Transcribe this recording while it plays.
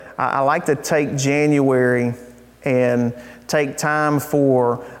I like to take January and take time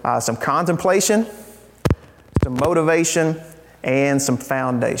for some contemplation, some motivation, and some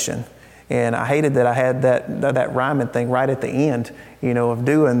foundation. And I hated that I had that rhyming thing right at the end, of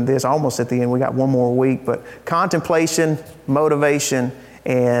doing this almost at the end. We got one more week, but contemplation, motivation,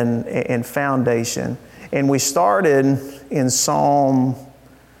 and foundation. And we started in Psalm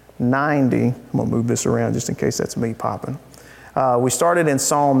 90. I'm going to move this around just in case that's me popping. We started in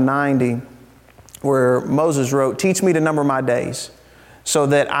Psalm 90 where Moses wrote, "Teach me to number my days so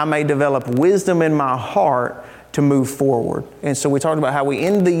that I may develop wisdom in my heart to move forward." And so we talked about how we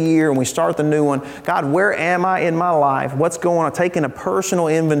end the year and we start the new one. God, where am I in my life? What's going on? Taking a personal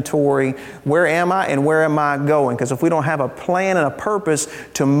inventory. Where am I and where am I going? Because if we don't have a plan and a purpose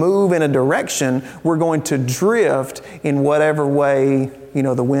to move in a direction, we're going to drift in whatever way,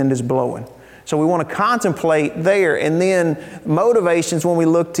 the wind is blowing. So we want to contemplate there. And then motivations, when we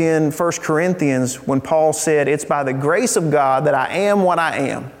looked in 1 Corinthians, when Paul said, "It's by the grace of God that I am what I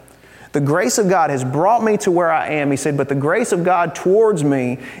am." The grace of God has brought me to where I am. He said, but the grace of God towards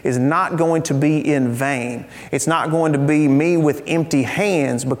me is not going to be in vain. It's not going to be me with empty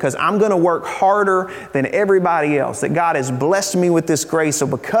hands, because I'm going to work harder than everybody else. That God has blessed me with this grace. So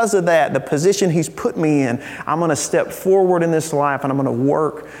because of that, the position He's put me in, I'm going to step forward in this life and I'm going to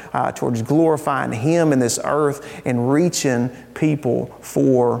work towards glorifying Him in this earth and reaching people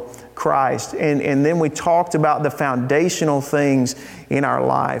for Christ. And then we talked about the foundational things in our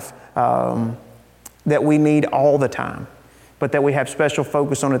life that we need all the time, but that we have special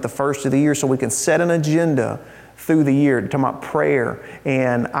focus on at the first of the year so we can set an agenda through the year, talking about prayer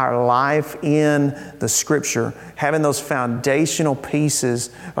and our life in the Scripture, having those foundational pieces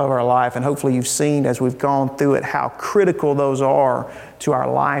of our life. And hopefully you've seen as we've gone through it how critical those are to our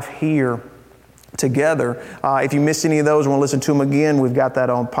life here together. If you missed any of those and want to listen to them again, we've got that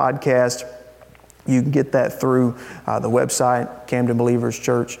on podcast. You can get that through the website,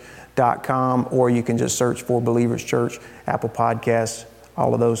 CamdenBelieversChurch.com, or you can just search for Believers Church, Apple Podcasts,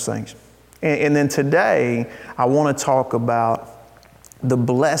 all of those things. And then today, I want to talk about the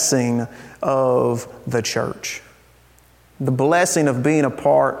blessing of the church. The blessing of being a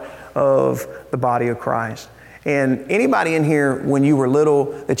part of the body of Christ. And anybody in here, when you were little,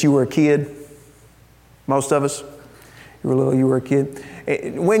 that you were a kid? Most of us? You were little, you were a kid?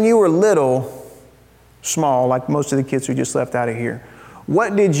 When you were little, small, like most of the kids who just left out of here,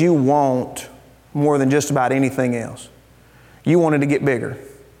 what did you want more than just about anything else? You wanted to get bigger.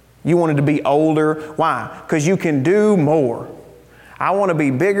 You wanted to be older. Why? Because you can do more. I want to be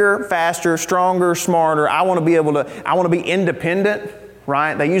bigger, faster, stronger, smarter. I want to be independent,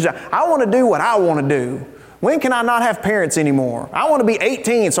 right? They use that. I want to do what I want to do. When can I not have parents anymore? I want to be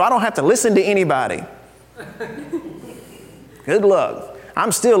 18 so I don't have to listen to anybody. Good luck.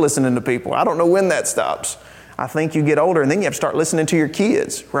 I'm still listening to people. I don't know when that stops. I think you get older and then you have to start listening to your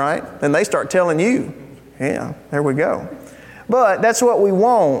kids, right? And they start telling you. Yeah, there we go. But that's what we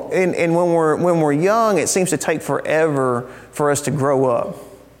want. And when we're young, it seems to take forever for us to grow up,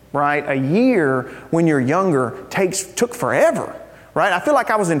 right? A year when you're younger took forever, right? I feel like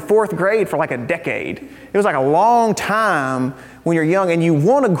I was in 4th grade for like a decade. It was like a long time when you're young, and you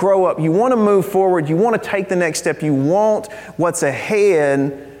want to grow up, you want to move forward, you want to take the next step, you want what's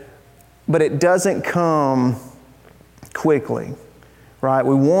ahead, but it doesn't come quickly, right?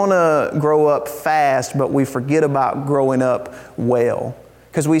 We want to grow up fast, but we forget about growing up well.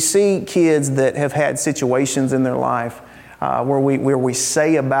 Because we see kids that have had situations in their life where we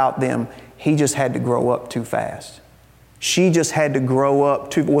say about them, he just had to grow up too fast. She just had to grow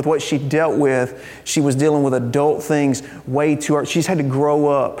up with what she dealt with. She was dealing with adult things way too early. She's had to grow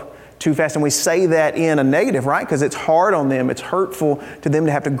up too fast. And we say that in a negative, right? Because it's hard on them. It's hurtful to them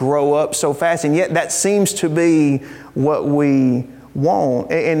to have to grow up so fast. And yet that seems to be what we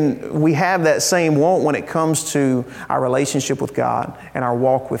want. And we have that same want when it comes to our relationship with God and our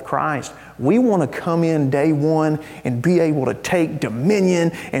walk with Christ. We want to come in day one and be able to take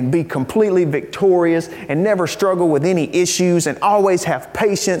dominion and be completely victorious and never struggle with any issues and always have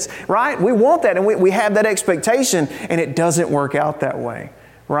patience, right? We want that, and we have that expectation, and it doesn't work out that way,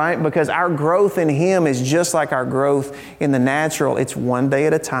 right? Because our growth in Him is just like our growth in the natural. It's one day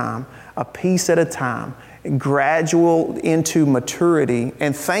at a time, a piece at a time, gradual into maturity.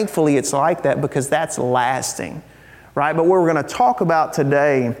 And thankfully it's like that because that's lasting, right? But what we're going to talk about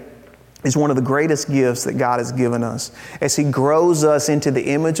today is one of the greatest gifts that God has given us as He grows us into the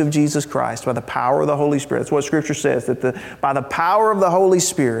image of Jesus Christ by the power of the Holy Spirit. That's what Scripture says, that by the power of the Holy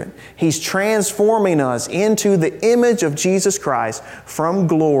Spirit, He's transforming us into the image of Jesus Christ from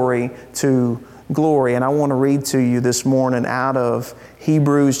glory to glory. And I want to read to you this morning out of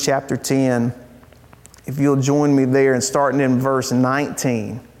Hebrews chapter 10. If you'll join me there and starting in verse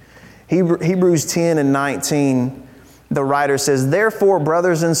 19. Hebrews 10 and 19, the writer says, "Therefore,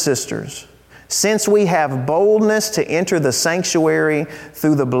 brothers and sisters, since we have boldness to enter the sanctuary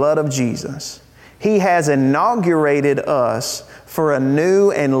through the blood of Jesus, He has inaugurated us for a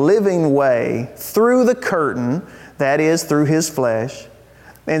new and living way through the curtain, that is, through His flesh.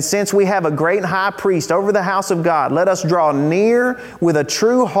 And since we have a great high priest over the house of God, let us draw near with a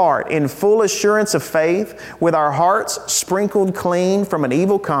true heart in full assurance of faith, with our hearts sprinkled clean from an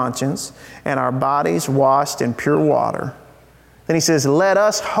evil conscience and our bodies washed in pure water." Then he says, "Let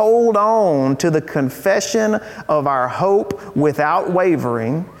us hold on to the confession of our hope without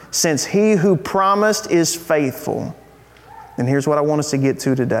wavering, since He who promised is faithful." And here's what I want us to get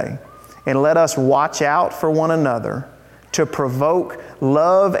to today. "And let us watch out for one another to provoke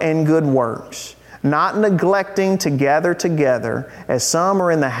love and good works, not neglecting to gather together, as some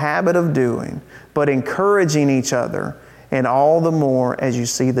are in the habit of doing, but encouraging each other, and all the more as you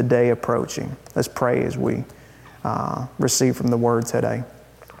see the day approaching." Let's pray as we receive from the Word today.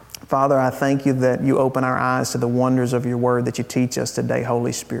 Father, I thank You that You open our eyes to the wonders of Your Word, that You teach us today,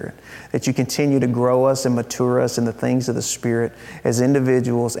 Holy Spirit, that You continue to grow us and mature us in the things of the Spirit as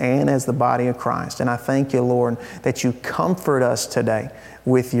individuals and as the body of Christ. And I thank You, Lord, that You comfort us today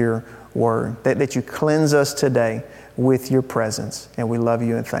with Your Word, that You cleanse us today with Your presence. And we love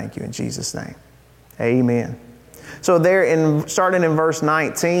You and thank You in Jesus' name. Amen. So there, starting in verse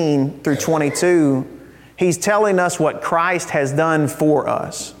 19 through 22, he's telling us what Christ has done for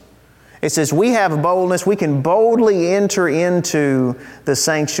us. It says, we have boldness. We can boldly enter into the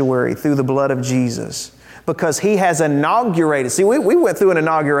sanctuary through the blood of Jesus because He has inaugurated. See, we went through an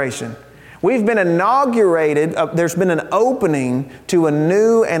inauguration. We've been inaugurated. There's been an opening to a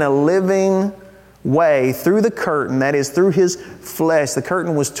new and a living way through the curtain, that is through His flesh. The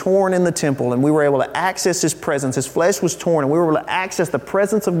curtain was torn in the temple and we were able to access His presence. His flesh was torn and we were able to access the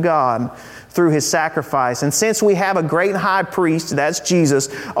presence of God through His sacrifice. And since we have a great high priest, that's Jesus,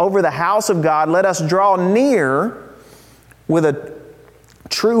 over the house of God, let us draw near with a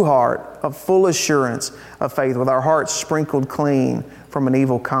true heart of full assurance of faith, with our hearts sprinkled clean from an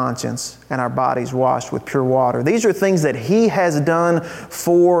evil conscience and our bodies washed with pure water. These are things that He has done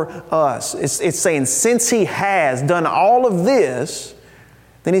for us. It's saying since He has done all of this,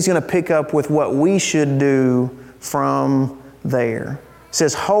 then He's going to pick up with what we should do from there. It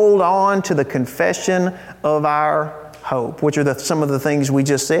says, hold on to the confession of our hope, which are some of the things we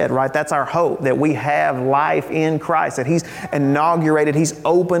just said, right? That's our hope, that we have life in Christ, that He's inaugurated, He's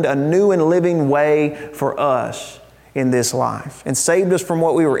opened a new and living way for us in this life and saved us from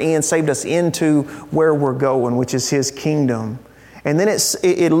what we were in, saved us into where we're going, which is His kingdom. And then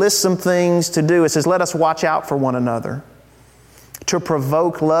it lists some things to do. It says, let us watch out for one another to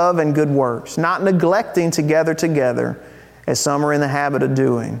provoke love and good works, not neglecting to gather together as some are in the habit of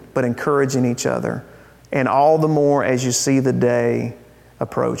doing, but encouraging each other, and all the more as you see the day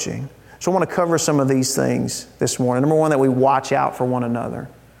approaching. So I want to cover some of these things this morning. Number one, that we watch out for one another,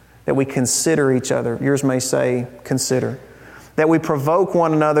 that we consider each other. Yours may say consider. That we provoke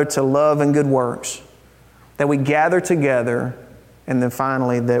one another to love and good works, that we gather together, and then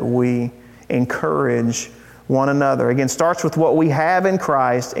finally that we encourage one another. Again, starts with what we have in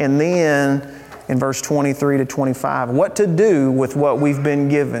Christ, and then in verse 23 to 25, what to do with what we've been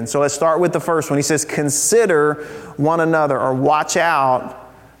given. So let's start with the first one. He says, consider one another, or watch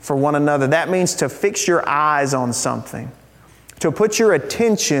out for one another. That means to fix your eyes on something, to put your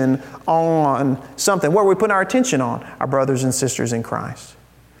attention on something. What are we putting our attention on? Our brothers and sisters in Christ.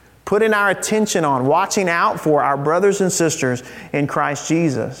 Putting our attention on, watching out for our brothers and sisters in Christ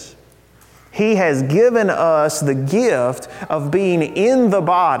Jesus. He has given us the gift of being in the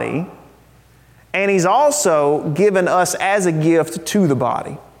body, and He's also given us as a gift to the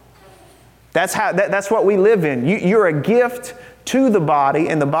body. That's what we live in. You're a gift to the body,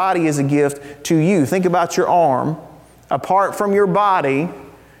 and the body is a gift to you. Think about your arm. Apart from your body,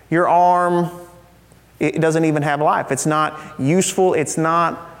 your arm, it doesn't even have life. It's not useful. It's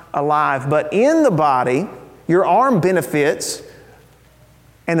not alive. But in the body, your arm benefits,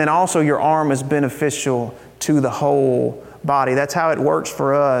 and then also your arm is beneficial to the whole body. That's how it works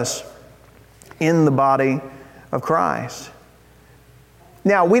for us in the body of Christ.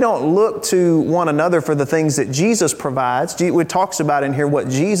 Now, we don't look to one another for the things that Jesus provides. It talks about in here what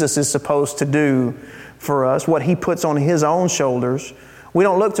Jesus is supposed to do for us, what He puts on His own shoulders. We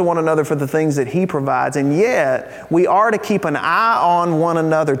don't look to one another for the things that He provides, and yet we are to keep an eye on one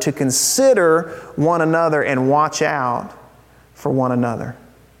another, to consider one another and watch out for one another.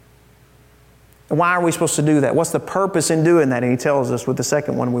 And why are we supposed to do that? What's the purpose in doing that? And he tells us with the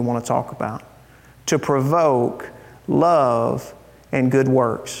second one we want to talk about. To provoke love and good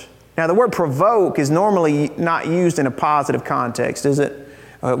works. Now, the word provoke is normally not used in a positive context, is it?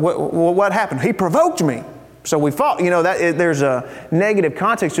 What happened? He provoked me. So we fought. There's a negative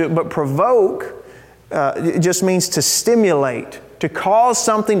context to it, but provoke it just means to stimulate, to cause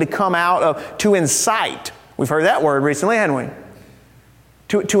something to come out of, to incite. We've heard that word recently, haven't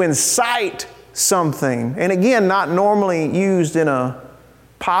we? To incite something. And again, not normally used in a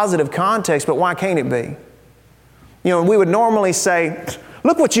positive context, but why can't it be? We would normally say,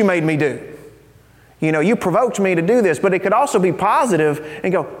 look what you made me do. You provoked me to do this, but it could also be positive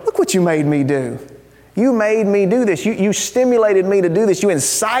and go, look what you made me do. You made me do this. You stimulated me to do this. You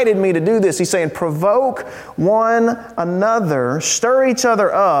incited me to do this. He's saying provoke one another, stir each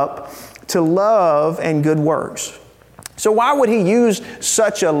other up to love and good works. So why would he use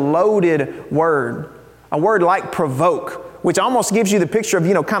such a loaded word? A word like provoke, which almost gives you the picture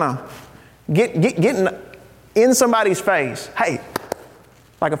of, kind of getting in somebody's face. Hey,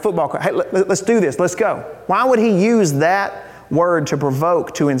 like a football coach. Hey, let's do this. Let's go. Why would he use that word to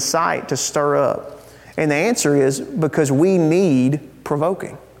provoke, to incite, to stir up? And the answer is because we need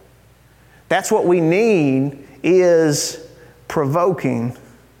provoking. That's what we need is provoking.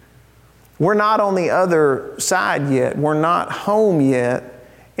 We're not on the other side yet. We're not home yet.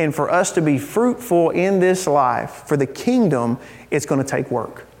 And for us to be fruitful in this life, for the kingdom, it's going to take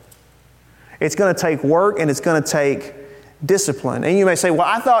work. It's going to take work and it's going to take discipline. And you may say, well,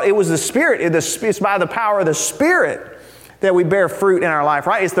 I thought it was the Spirit. It's by the power of the Spirit that we bear fruit in our life,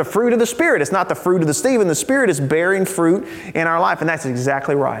 right? It's the fruit of the Spirit. It's not the fruit of the Stephen. The Spirit is bearing fruit in our life, and that's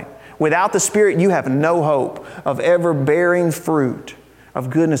exactly right. Without the Spirit, you have no hope of ever bearing fruit of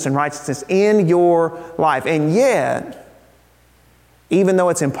goodness and righteousness in your life. And yet, even though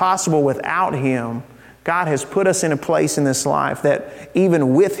it's impossible without Him, God has put us in a place in this life that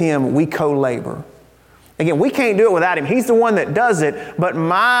even with Him, we co-labor. Again, we can't do it without Him. He's the one that does it, but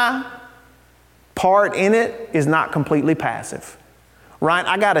my part in it is not completely passive, right?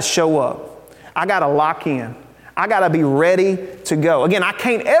 I got to show up. I got to lock in. I got to be ready to go. Again, I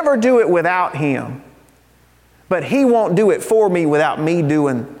can't ever do it without Him, but He won't do it for me without me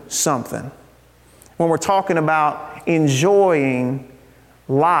doing something. When we're talking about enjoying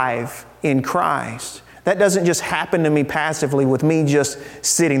life in Christ, that doesn't just happen to me passively with me just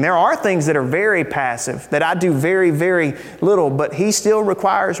sitting. There are things that are very passive, that I do very, very little, but He still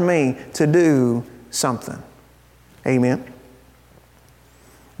requires me to do something. Amen.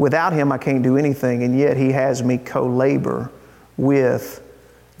 Without Him, I can't do anything, and yet He has me co-labor with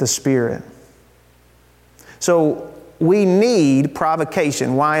the Spirit. So we need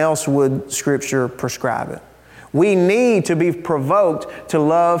provocation. Why else would Scripture prescribe it? We need to be provoked to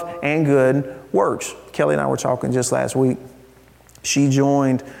love and good works. Kelly and I were talking just last week. She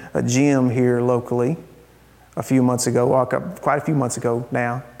joined a gym here locally a few months ago, quite a few months ago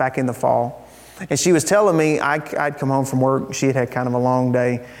now, back in the fall. And she was telling me, I'd come home from work, she had had kind of a long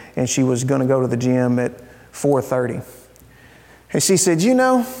day, and she was going to go to the gym at 4:30. And she said,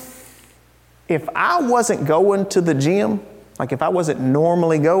 if I wasn't going to the gym, like if I wasn't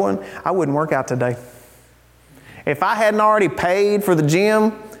normally going, I wouldn't work out today. If I hadn't already paid for the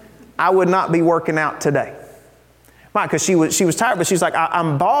gym, I would not be working out today. Why? Because she was tired, but she's like,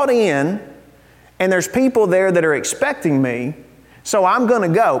 I'm bought in, and there's people there that are expecting me, so I'm going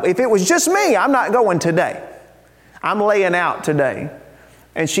to go. If it was just me, I'm not going today. I'm laying out today.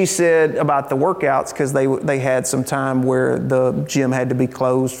 And she said about the workouts, because they had some time where the gym had to be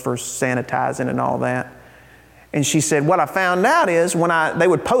closed for sanitizing and all that. And she said, what I found out is when they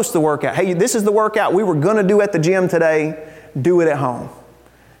would post the workout, hey, this is the workout we were going to do at the gym today, do it at home.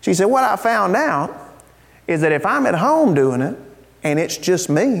 She said, what I found out is that if I'm at home doing it and it's just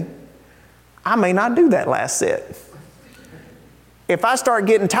me, I may not do that last set. If I start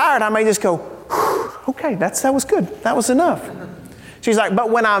getting tired, I may just go, okay, that was good. That was enough. She's like,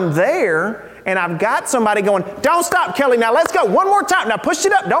 but when I'm there and I've got somebody going, don't stop, Kelly, now let's go one more time. Now push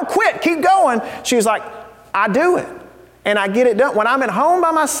it up. Don't quit. Keep going. She's like, I do it and I get it done. When I'm at home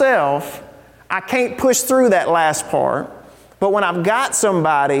by myself, I can't push through that last part. But when I've got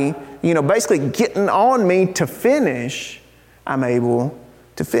somebody, basically getting on me to finish, I'm able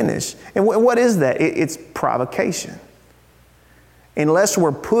to finish. And what is that? It's provocation. Unless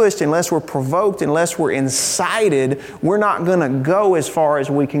we're pushed, unless we're provoked, unless we're incited, we're not going to go as far as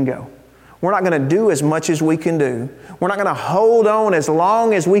we can go. We're not going to do as much as we can do. We're not going to hold on as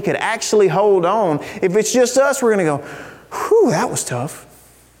long as we could actually hold on. If it's just us, we're going to go, whew, that was tough.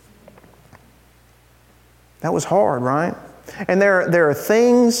 That was hard, right? And there are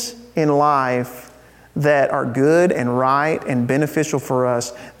things in life that are good and right and beneficial for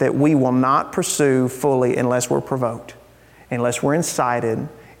us that we will not pursue fully unless we're provoked, unless we're incited,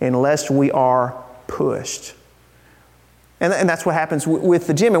 unless we are pushed. And that's what happens with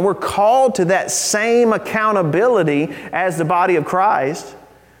the gym. And we're called to that same accountability as the body of Christ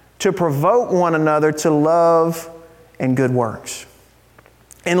to provoke one another to love and good works.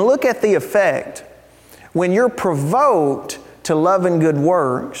 And look at the effect. When you're provoked to love and good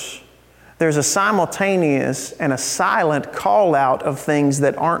works, there's a simultaneous and a silent call out of things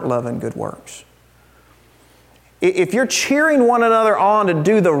that aren't love and good works. If you're cheering one another on to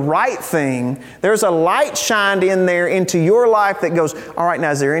do the right thing, there's a light shined in there into your life that goes, all right,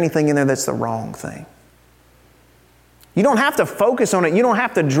 now is there anything in there that's the wrong thing? You don't have to focus on it. You don't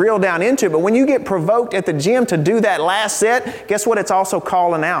have to drill down into it. But when you get provoked at the gym to do that last set, guess what it's also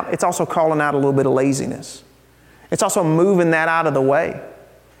calling out? It's also calling out a little bit of laziness. It's also moving that out of the way.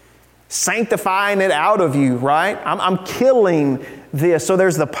 Sanctifying it out of you, right? I'm killing this. So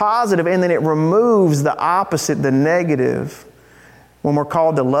there's the positive, and then it removes the opposite, the negative. When we're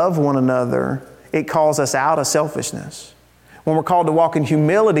called to love one another, it calls us out of selfishness. When we're called to walk in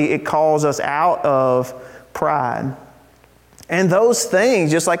humility, it calls us out of pride. And those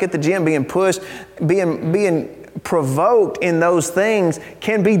things, just like at the gym, being pushed, being provoked in those things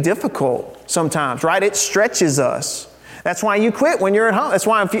can be difficult sometimes, right? It stretches us. That's why you quit when you're at home. That's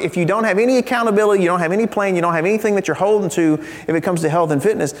why if you don't have any accountability, you don't have any plan, you don't have anything that you're holding to if it comes to health and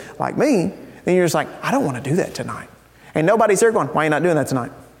fitness, like me, then you're just like, I don't want to do that tonight. And nobody's there going, why are you not doing that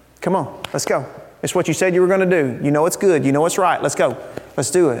tonight? Come on, let's go. It's what you said you were going to do. You know it's good. You know it's right. Let's go. Let's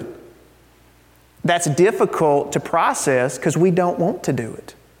do it. That's difficult to process because we don't want to do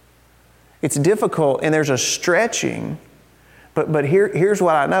it. It's difficult and there's a stretching. But here's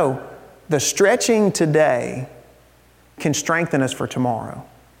what I know. The stretching today can strengthen us for tomorrow.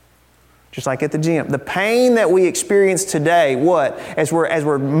 Just like at the gym. The pain that we experience today, what? As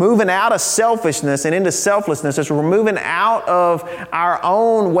we're moving out of selfishness and into selflessness, as we're moving out of our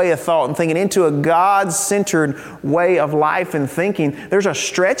own way of thought and thinking into a God-centered way of life and thinking, there's a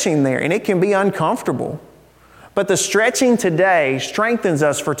stretching there, and it can be uncomfortable. But the stretching today strengthens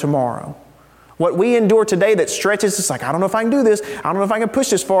us for tomorrow. What we endure today that stretches us like, I don't know if I can do this. I don't know if I can push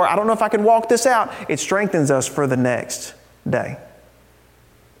this far. I don't know if I can walk this out. It strengthens us for the next day.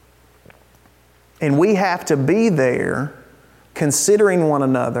 And we have to be there considering one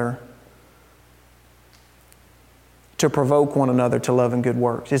another to provoke one another to love and good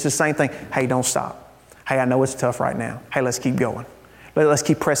works. It's the same thing. Hey, don't stop. Hey, I know it's tough right now. Hey, let's keep going. Let's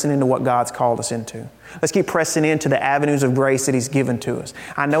keep pressing into what God's called us into. Let's keep pressing into the avenues of grace that He's given to us.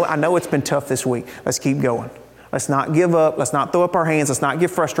 I know it's been tough this week. Let's keep going. Let's not give up. Let's not throw up our hands. Let's not get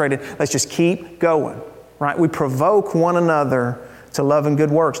frustrated. Let's just keep going, right? We provoke one another to love and good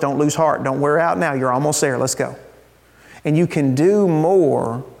works. Don't lose heart. Don't wear out now. You're almost there. Let's go. And you can do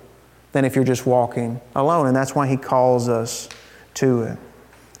more than if you're just walking alone. And that's why He calls us to it.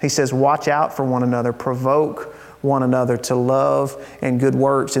 He says, watch out for one another. Provoke one another to love and good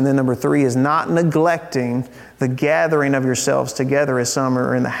works. And then number 3 is not neglecting the gathering of yourselves together as some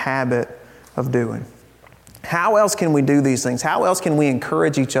are in the habit of doing. How else can we do these things? How else can we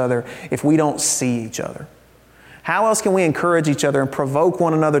encourage each other if we don't see each other? How else can we encourage each other and provoke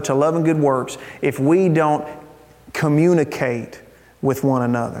one another to love and good works if we don't communicate with one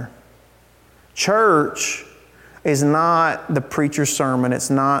another? Church is not the preacher's sermon.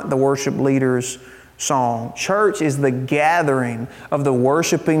 It's not the worship leader's song. Church is the gathering of the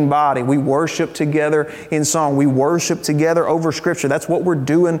worshiping body. We worship together in song. We worship together over Scripture. That's what we're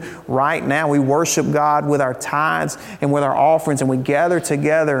doing right now. We worship God with our tithes and with our offerings, and we gather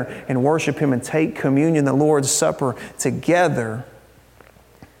together and worship Him and take communion, the Lord's Supper, together.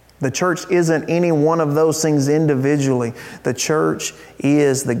 The church isn't any one of those things individually. The church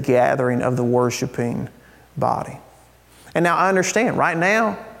is the gathering of the worshiping body. And now I understand, right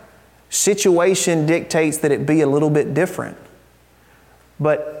now, situation dictates that it be a little bit different.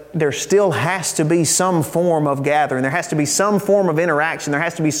 But there still has to be some form of gathering. There has to be some form of interaction. There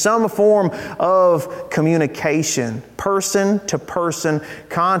has to be some form of communication, person-to-person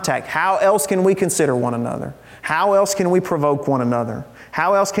contact. How else can we consider one another? How else can we provoke one another?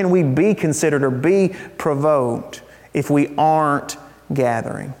 How else can we be considered or be provoked if we aren't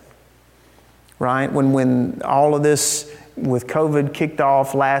gathering? Right? When all of this with COVID kicked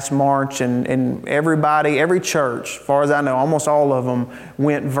off last March and every church, as far as I know, almost all of them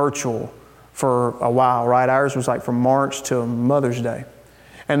went virtual for a while, right? Ours was like from March to Mother's Day.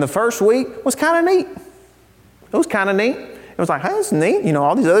 And the first week was kind of neat. It was kind of neat. It was like, hey, that's neat. You know,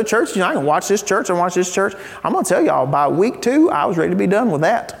 all these other churches, I can watch this church and watch this church. I'm going to tell y'all, by week 2, I was ready to be done with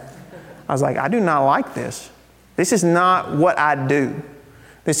that. I was like, I do not like this. This is not what I do.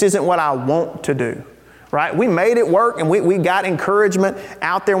 This isn't what I want to do, right? We made it work, and we got encouragement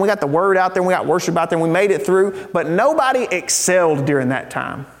out there, and we got the word out there, and we got worship out there, and we made it through, but nobody excelled during that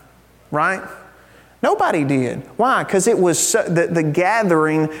time, right? Nobody did. Why? Because it was the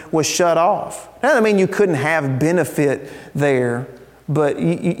gathering was shut off. That doesn't mean you couldn't have benefit there, but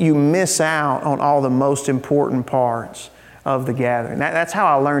you miss out on all the most important parts of the gathering. That's how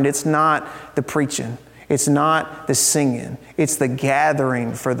I learned it's not the preaching. It's not the singing. It's the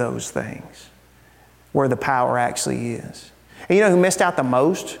gathering for those things where the power actually is. And you know who missed out the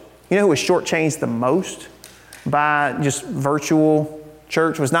most? You know who was shortchanged the most by just virtual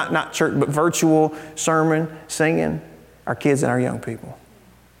church? Was not church, but virtual sermon singing? Our kids and our young people.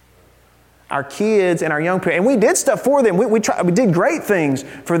 Our kids and our young people. And we did stuff for them. We did great things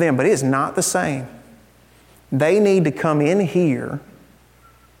for them, but it's not the same. They need to come in here.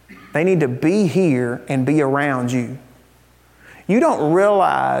 They need to be here and be around you. You don't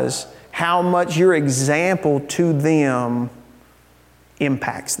realize how much your example to them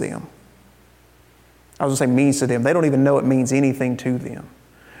impacts them. I was going to say means to them. They don't even know it means anything to them.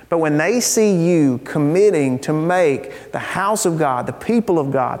 But when they see you committing to make the house of God, the people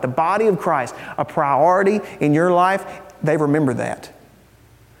of God, the body of Christ a priority in your life, they remember that.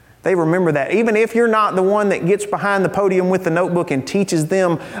 They remember that. Even if you're not the one that gets behind the podium with the notebook and teaches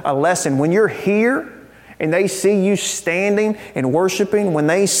them a lesson, when you're here and they see you standing and worshiping, when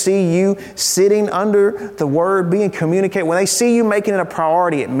they see you sitting under the Word, being communicated, when they see you making it a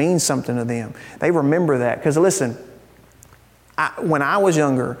priority, it means something to them. They remember that. Because listen, when I was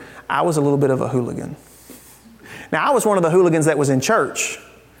younger, I was a little bit of a hooligan. Now, I was one of the hooligans that was in church,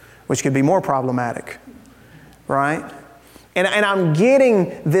 which could be more problematic, right? And I'm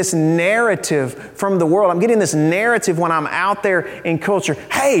getting this narrative from the world. I'm getting this narrative when I'm out there in culture.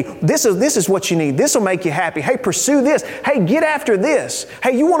 Hey, this is what you need. This will make you happy. Hey, pursue this. Hey, get after this.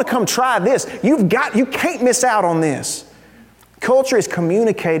 Hey, you want to come try this. You can't miss out on this. Culture is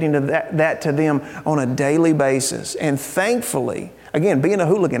communicating to that to them on a daily basis. And thankfully, again, being a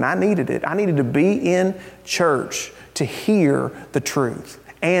hooligan, I needed it. I needed to be in church to hear the truth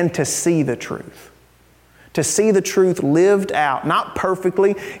and to see the truth. To see the truth lived out, not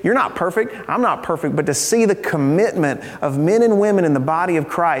perfectly. You're not perfect. I'm not perfect. But to see the commitment of men and women in the body of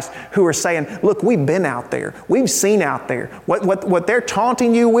Christ who are saying, look, we've been out there. We've seen out there. What they're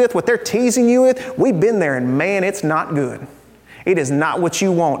taunting you with, what they're teasing you with, we've been there. And man, it's not good. It is not what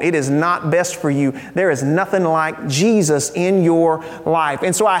you want. It is not best for you. There is nothing like Jesus in your life.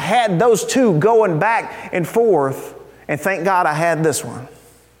 And so I had those two going back and forth. And thank God I had this one.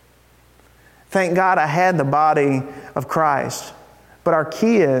 Thank God I had the body of Christ. But our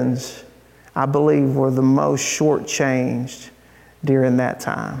kids, I believe, were the most shortchanged during that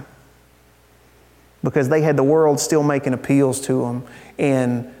time. Because they had the world still making appeals to them.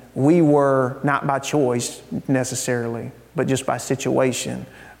 And we were, not by choice necessarily, but just by situation,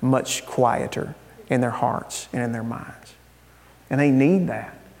 much quieter in their hearts and in their minds. And they need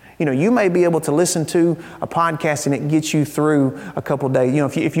that. You know, you may be able to listen to a podcast and it gets you through a couple of days. You know,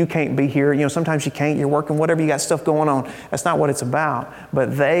 if you can't be here, you know, sometimes you can't, you're working, whatever, you got stuff going on. That's not what it's about.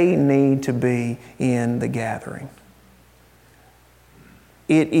 But they need to be in the gathering.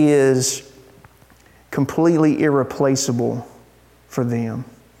 It is completely irreplaceable for them.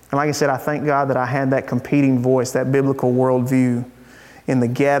 And like I said, I thank God that I had that competing voice, that biblical worldview in the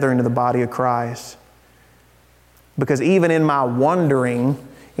gathering of the body of Christ. Because even in my wandering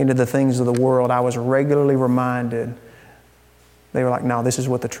into the things of the world, I was regularly reminded. They were like, no, this is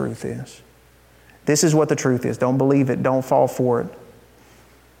what the truth is. This is what the truth is. Don't believe it. Don't fall for it.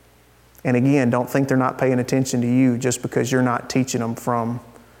 And again, don't think they're not paying attention to you just because you're not teaching them from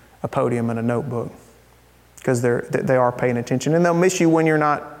a podium and a notebook. Because they are paying attention. And they'll miss you when you're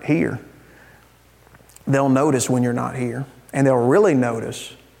not here. They'll notice when you're not here. And they'll really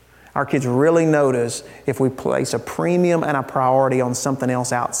notice. Our kids really notice if we place a premium and a priority on something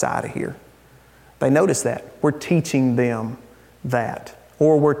else outside of here. They notice that. We're teaching them that.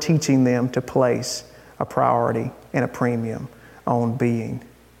 Or we're teaching them to place a priority and a premium on being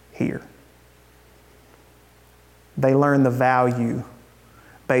here. They learn the value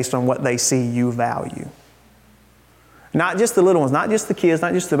based on what they see you value. Not just the little ones, not just the kids,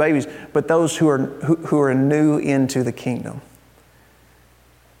 not just the babies, but those who are new into the kingdom.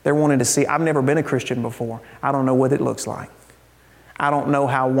 They're wanting to see, I've never been a Christian before. I don't know what it looks like. I don't know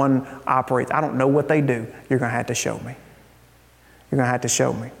how one operates. I don't know what they do. You're going to have to show me. You're going to have to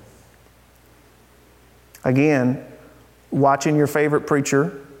show me. Again, watching your favorite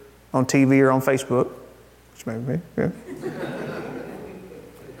preacher on TV or on Facebook, which may be, yeah.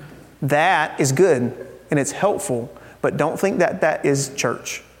 That is good and it's helpful, but don't think that that is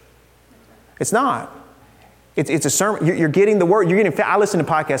church. It's not. It's a sermon. You're getting the word. I listen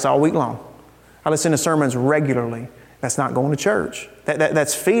to podcasts all week long. I listen to sermons regularly. That's not going to church.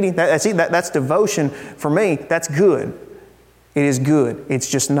 That's feeding. That's devotion for me. That's good. It is good. It's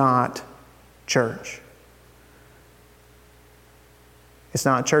just not church. It's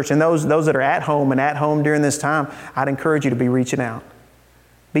not church. And those that are at home during this time, I'd encourage you to be reaching out.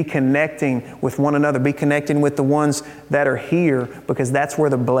 Be connecting with one another. Be connecting with the ones that are here, because that's where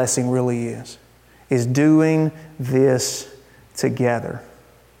the blessing really is doing this together.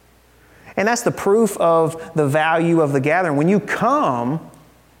 And that's the proof of the value of the gathering. When you come,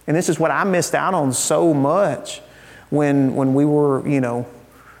 and this is what I missed out on so much when we were,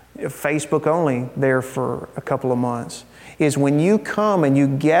 Facebook only there for a couple of months, is when you come and you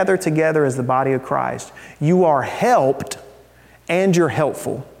gather together as the body of Christ, you are helped and you're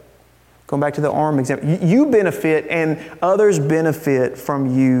helpful. Going back to the arm example, you benefit and others benefit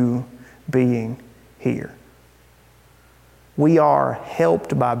from you being here. We are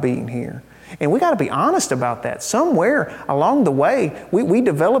helped by being here. And we got to be honest about that. Somewhere along the way, we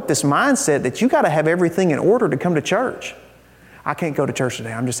developed this mindset that you got to have everything in order to come to church. I can't go to church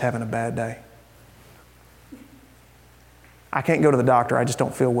today. I'm just having a bad day. I can't go to the doctor. I just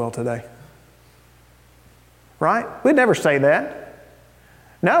don't feel well today. Right? We'd never say that.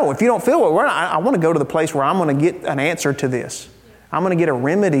 No, if you don't feel well, I want to go to the place where I'm going to get an answer to this. I'm going to get a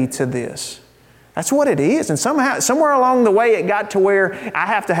remedy to this. That's what it is. And somewhere along the way, it got to where I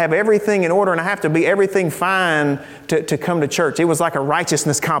have to have everything in order and I have to be everything fine to come to church. It was like a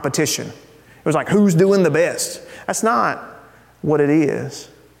righteousness competition. It was like, who's doing the best? That's not what it is.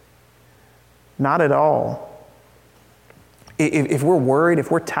 Not at all. If we're worried,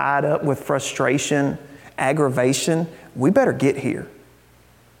 if we're tied up with frustration, aggravation, we better get here.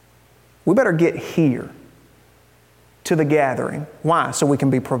 We better get here to the gathering. Why? So we can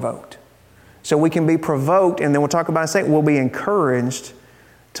be provoked. So we can be provoked, and then we'll talk about it. We'll be encouraged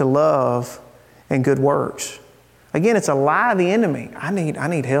to love and good works. Again, it's a lie of the enemy. I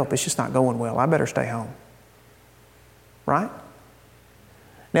need help. It's just not going well. I better stay home. Right?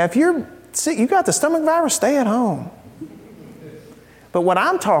 Now, if you're sick, you got the stomach virus, stay at home. But what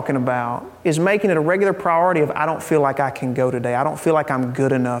I'm talking about is making it a regular priority of, I don't feel like I can go today. I don't feel like I'm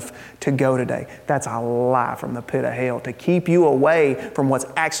good enough to go today. That's a lie from the pit of hell to keep you away from what's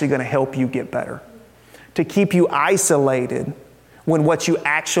actually going to help you get better. To keep you isolated when what you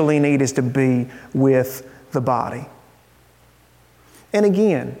actually need is to be with the body. And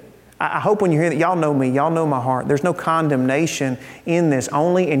again, I hope when you hear that, y'all know me, y'all know my heart. There's no condemnation in this,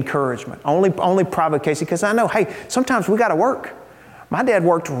 only encouragement, only provocation, because I know, hey, sometimes we got to work. My dad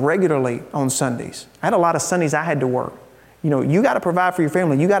worked regularly on Sundays. I had a lot of Sundays I had to work. You got to provide for your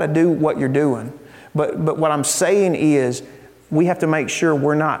family. You got to do what you're doing. But what I'm saying is we have to make sure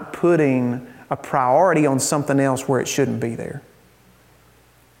we're not putting a priority on something else where it shouldn't be there.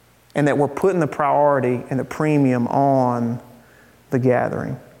 And that we're putting the priority and the premium on the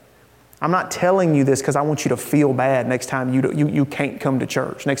gathering. I'm not telling you this because I want you to feel bad next time you can't come to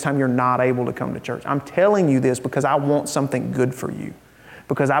church, next time you're not able to come to church. I'm telling you this because I want something good for you,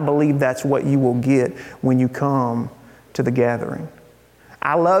 because I believe that's what you will get when you come to the gathering.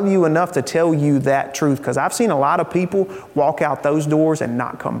 I love you enough to tell you that truth, because I've seen a lot of people walk out those doors and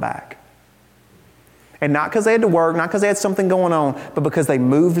not come back. And not because they had to work, not because they had something going on, but because they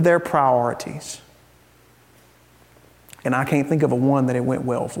moved their priorities. And I can't think of a one that it went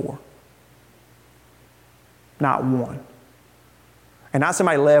well for. Not one. And not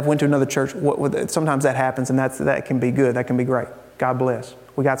somebody left, went to another church. Sometimes that happens, and that can be good. That can be great. God bless.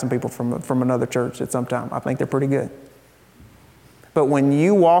 We got some people from another church at some time. I think they're pretty good. But when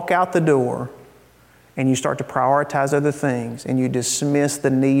you walk out the door and you start to prioritize other things and you dismiss the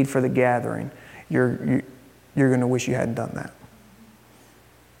need for the gathering, you're going to wish you hadn't done that.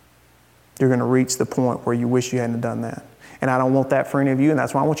 You're going to reach the point where you wish you hadn't done that. And I don't want that for any of you, and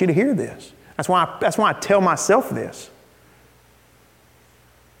that's why I want you to hear this. That's why I tell myself this.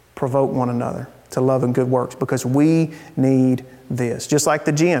 Provoke one another to love and good works, because we need this. Just like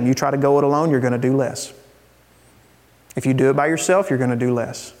the gym, you try to go it alone, you're going to do less. If you do it by yourself, you're going to do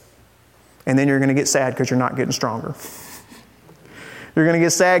less. And then you're going to get sad because you're not getting stronger. You're going to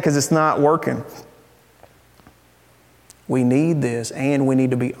get sad because it's not working. We need this, and we need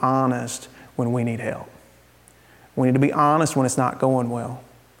to be honest when we need help. We need to be honest when it's not going well.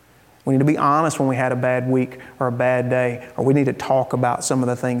 We need to be honest when we had a bad week or a bad day, or we need to talk about some of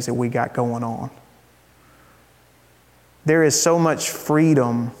the things that we got going on. There is so much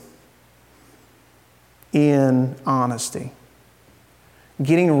freedom in honesty.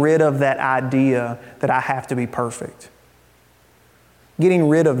 Getting rid of that idea that I have to be perfect. Getting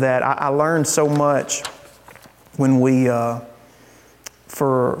rid of that. I learned so much when we,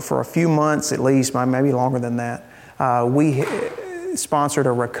 for a few months at least, maybe longer than that, we sponsored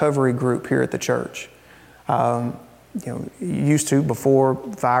a recovery group here at the church. Used to, before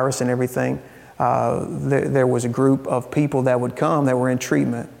virus and everything, there was a group of people that would come that were in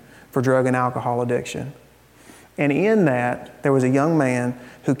treatment for drug and alcohol addiction. And in that, there was a young man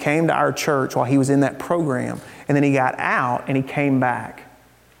who came to our church while he was in that program, and then he got out and he came back.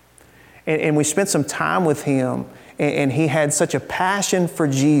 And we spent some time with him, and he had such a passion for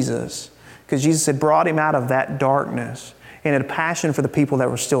Jesus, because Jesus had brought him out of that darkness, and had a passion for the people that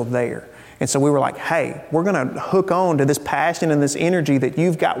were still there. And so we were like, hey, we're going to hook on to this passion and this energy that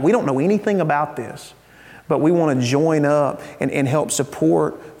you've got. We don't know anything about this, but we want to join up and help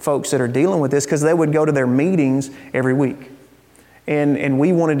support folks that are dealing with this, because they would go to their meetings every week. And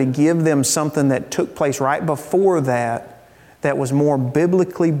we wanted to give them something that took place right before that was more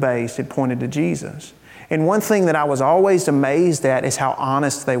biblically based and pointed to Jesus. And one thing that I was always amazed at is how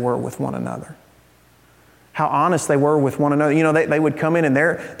honest they were with one another. How honest they were with one another. You know, they would come in and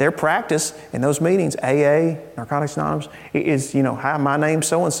their practice in those meetings, AA, Narcotics Anonymous, is, hi, my name's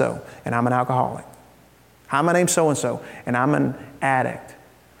so-and-so, and I'm an alcoholic. Hi, my name's so-and-so, and I'm an addict.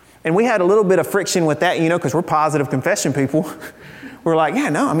 And we had a little bit of friction with that, because we're positive confession people. We're like, yeah,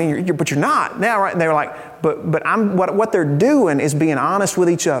 no, I mean, but you're not now, right? And they were like, but what they're doing is being honest with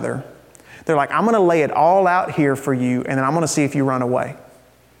each other. They're like, I'm going to lay it all out here for you, and then I'm going to see if you run away.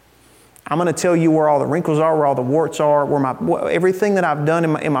 I'm going to tell you where all the wrinkles are, where all the warts are, everything that I've done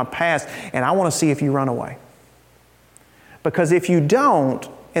in my past, and I want to see if you run away. Because if you don't,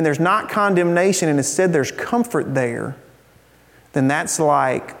 and there's not condemnation, and instead there's comfort there, then that's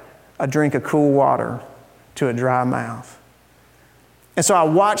like a drink of cool water to a dry mouth. And so I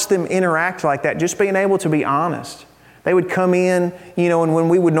watched them interact like that, just being able to be honest. They would come in, and when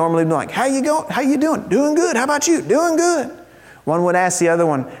we would normally be like, how you going? How you doing? Doing good. How about you? Doing good. One would ask the other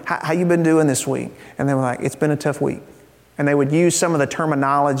one, how you been doing this week? And they were like, it's been a tough week. And they would use some of the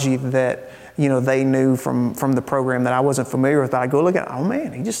terminology that, they knew from the program that I wasn't familiar with. I'd go look at, oh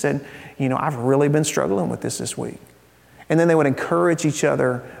man, he just said, I've really been struggling with this week. And then they would encourage each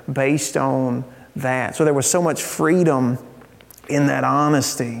other based on that. So there was so much freedom in that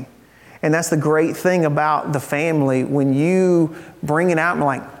honesty. And that's the great thing about the family. When you bring it out and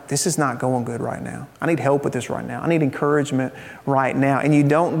like, this is not going good right now. I need help with this right now. I need encouragement right now. And you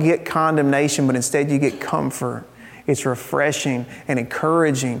don't get condemnation, but instead you get comfort. It's refreshing and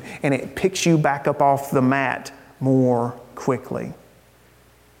encouraging, and it picks you back up off the mat more quickly.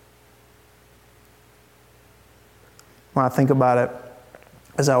 When I think about it,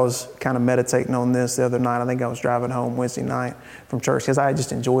 as I was kind of meditating on this the other night, I think I was driving home Wednesday night from church because I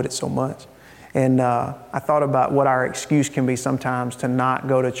just enjoyed it so much. And I thought about what our excuse can be sometimes to not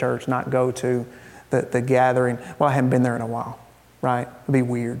go to church, not go to the gathering. Well, I haven't been there in a while, right? It'd be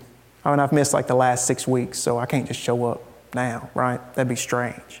weird. I mean, I've missed like the last 6 weeks, so I can't just show up now, right? That'd be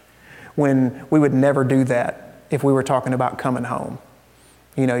strange. When we would never do that if we were talking about coming home.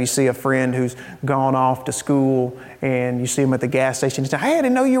 You see a friend who's gone off to school and you see him at the gas station. You say, hey, I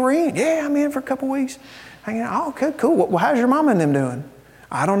didn't know you were in. Yeah, I'm in for a couple weeks. Hanging out. Oh, okay, cool. Well, how's your mama and them doing?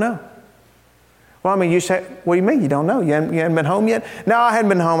 I don't know. Well, I mean, you say, what do you mean you don't know? You hadn't been home yet? No, I hadn't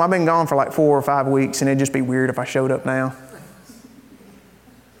been home. I've been gone for like 4 or 5 weeks, and it'd just be weird if I showed up now.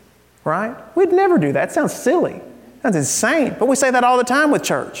 Right? We'd never do that. It sounds silly. That's insane. But we say that all the time with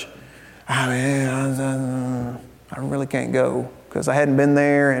church. I really can't go because I hadn't been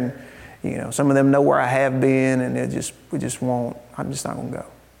there, and some of them know where I have been, and we just won't. I'm just not going to go.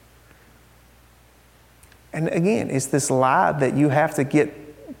 And again, it's this lie that you have to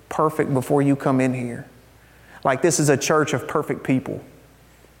get perfect before you come in here. Like this is a church of perfect people.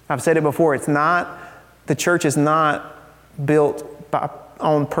 I've said it before. The church is not built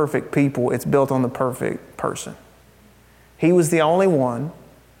on perfect people. It's built on the perfect person. He was the only one,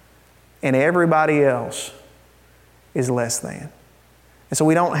 and everybody else is less than. And so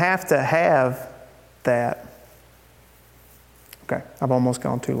we don't have to have that. Okay, I've almost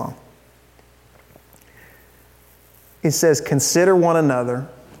gone too long. It says, consider one another,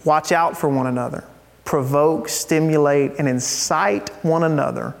 watch out for one another, provoke, stimulate, and incite one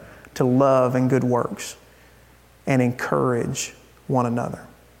another to love and good works, and encourage one another.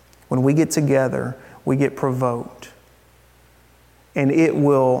 When we get together, we get provoked. And it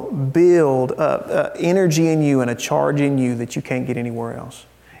will build up energy in you and a charge in you that you can't get anywhere else.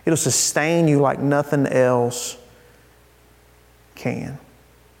 It'll sustain you like nothing else can.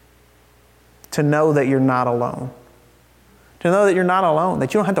 To know that you're not alone. To know that you're not alone,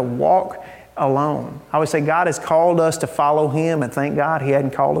 that you don't have to walk alone. I would say God has called us to follow Him, and thank God He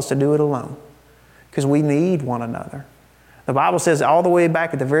hadn't called us to do it alone, because we need one another. The Bible says all the way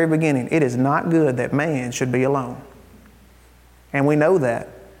back at the very beginning, it is not good that man should be alone. And we know that.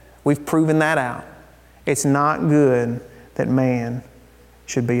 We've proven that out. It's not good that man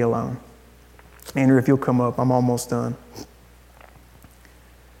should be alone. Andrew, if you'll come up, I'm almost done.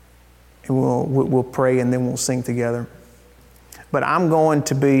 And we'll pray and then we'll sing together. But I'm going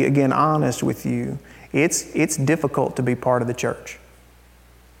to be, again, honest with you. It's difficult to be part of the church.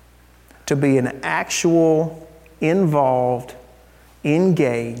 To be an actual, involved,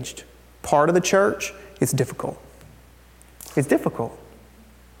 engaged part of the church, it's difficult. It's difficult.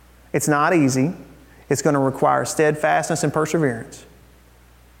 It's not easy. It's going to require steadfastness and perseverance.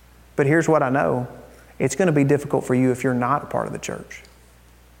 But here's what I know. It's going to be difficult for you if you're not a part of the church.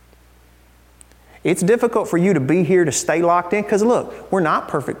 It's difficult for you to be here, to stay locked in, because look, we're not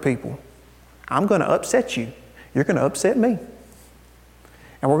perfect people. I'm going to upset you. You're going to upset me.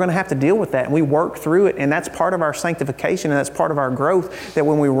 And we're going to have to deal with that. And we work through it. And that's part of our sanctification, and that's part of our growth, that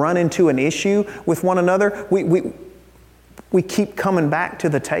when we run into an issue with one another, we keep coming back to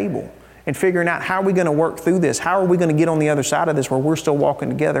the table and figuring out, how are we going to work through this? How are we going to get on the other side of this where we're still walking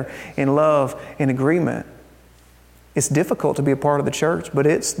together in love and agreement? It's difficult to be a part of the church, but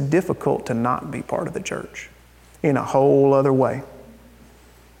it's difficult to not be part of the church in a whole other way.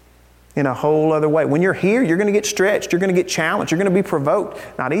 In a whole other way. When you're here, you're going to get stretched. You're going to get challenged. You're going to be provoked.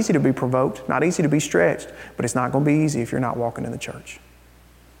 Not easy to be provoked. Not easy to be stretched. But it's not going to be easy if you're not walking in the church.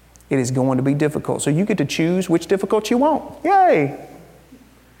 It is going to be difficult. So you get to choose which difficult you want. Yay!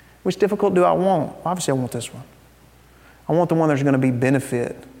 Which difficult do I want? Obviously, I want this one. I want the one that's going to be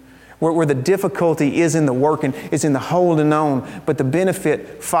benefit. Where the difficulty is in the working, is in the holding on, but the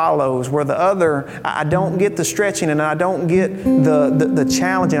benefit follows. Where the other, I don't get the stretching and I don't get the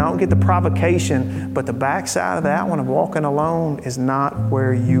challenging, I don't get the provocation, but the backside of that one of walking alone is not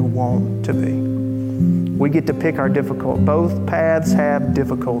where you want to be. We get to pick our difficult. Both paths have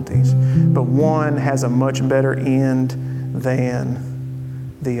difficulties, but one has a much better end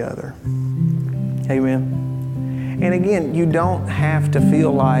than the other. Amen. And again, you don't have to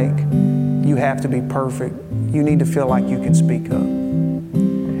feel like you have to be perfect. You need to feel like you can speak up.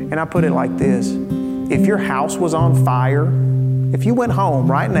 And I put it like this. If your house was on fire, if you went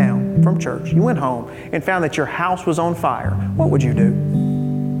home right now from church, you went home and found that your house was on fire, what would you do?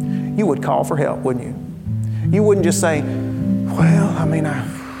 You would call for help, wouldn't you? You wouldn't just say, well,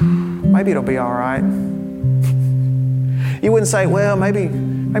 maybe it'll be all right. You wouldn't say, well, maybe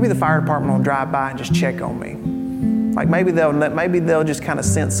the fire department will drive by and just check on me. Like maybe they'll just kind of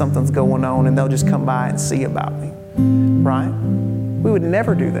sense something's going on and they'll just come by and see about me, right? We would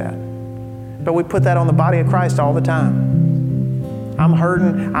never do that. But we put that on the body of Christ all the time. I'm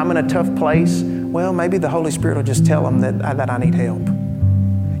hurting, I'm in a tough place. Well, maybe the Holy Spirit will just tell them that I need help.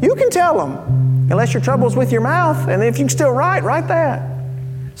 You can tell them, unless your trouble's with your mouth, and if you can still write that.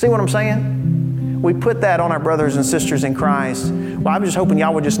 See what I'm saying? We put that on our brothers and sisters in Christ. Well, I'm just hoping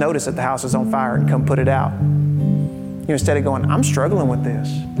y'all would just notice that the house is on fire and come put it out. Instead of going, I'm struggling with this.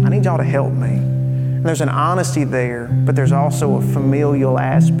 I need y'all to help me. And there's an honesty there, but there's also a familial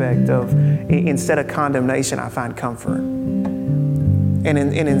aspect of, instead of condemnation, I find comfort. And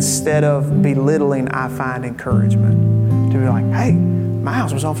instead of belittling, I find encouragement. To be like, hey, my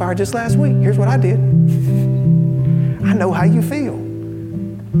house was on fire just last week. Here's what I did. I know how you feel.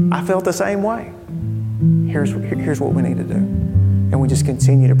 I felt the same way. Here's what we need to do. And we just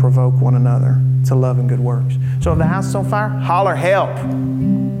continue to provoke one another to love and good works. So if the house is on fire, holler help.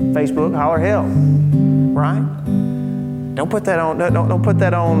 Facebook, holler help. Right? Don't put that on. Don't put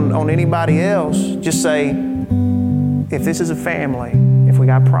that on anybody else. Just say, if this is a family, if we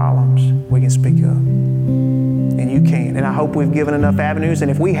got problems, we can speak up. And you can. And I hope we've given enough avenues. And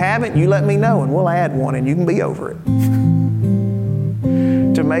if we haven't, you let me know and we'll add one and you can be over it.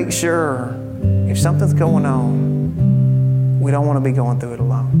 To make sure if something's going on, we don't want to be going through it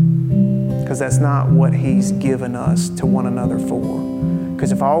alone, because that's not what He's given us to one another for.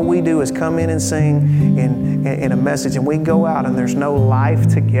 Because if all we do is come in and sing in a message and we go out and there's no life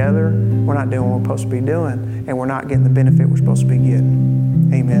together, we're not doing what we're supposed to be doing, and we're not getting the benefit we're supposed to be getting.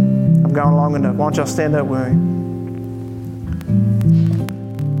 Amen. I've gone long enough. Why don't y'all stand up with me?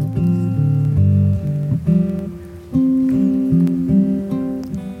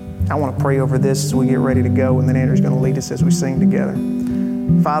 I want to pray over this as we get ready to go, and then Andrew's going to lead us as we sing together.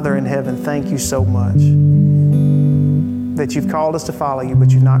 Father in heaven, thank you so much that you've called us to follow you,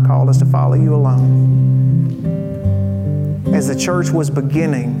 but you've not called us to follow you alone. As the church was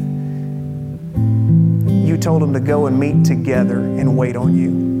beginning, you told them to go and meet together and wait on you.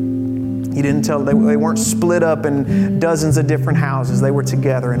 You didn't tell them, they weren't split up in dozens of different houses. They were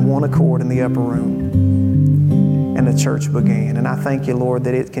together in one accord in the upper room. And the church began. And I thank you, Lord,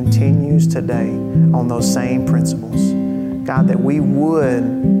 that it continues today on those same principles. God, that we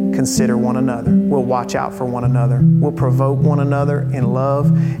would consider one another. We'll watch out for one another. We'll provoke one another in love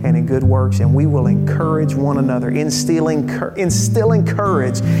and in good works, and we will encourage one another, instilling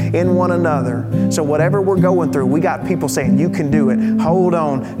courage in one another. So whatever we're going through, we got people saying, you can do it. Hold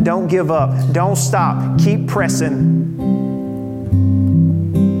on. Don't give up. Don't stop. Keep pressing.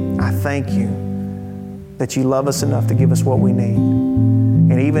 I thank you that you love us enough to give us what we need.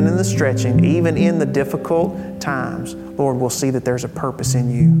 And even in the stretching, even in the difficult times, Lord, we'll see that there's a purpose in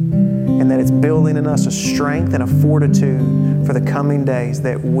you and that it's building in us a strength and a fortitude for the coming days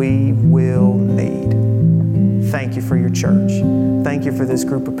that we will need. Thank you for your church. Thank you for this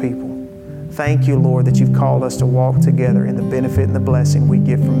group of people. Thank you, Lord, that you've called us to walk together in the benefit and the blessing we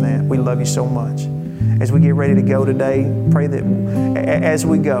get from that. We love you so much. As we get ready to go today, pray that as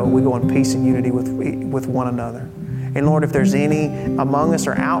we go in peace and unity with one another. And Lord, if there's any among us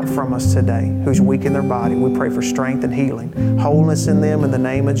or out from us today who's weak in their body, we pray for strength and healing, wholeness in them in the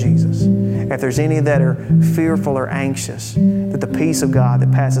name of Jesus. If there's any that are fearful or anxious, that the peace of God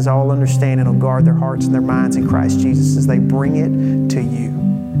that passes all understanding will guard their hearts and their minds in Christ Jesus as they bring it to you.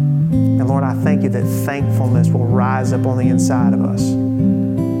 And Lord, I thank you that thankfulness will rise up on the inside of us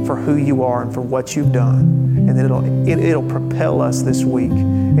for who you are and for what you've done. And that it'll propel us this week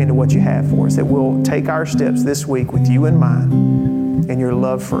into what you have for us. That we'll take our steps this week with you in mind and your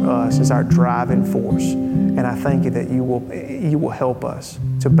love for us as our driving force. And I thank you that you will help us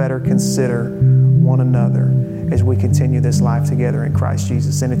to better consider one another as we continue this life together in Christ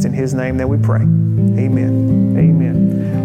Jesus. And it's in His name that we pray. Amen. Amen.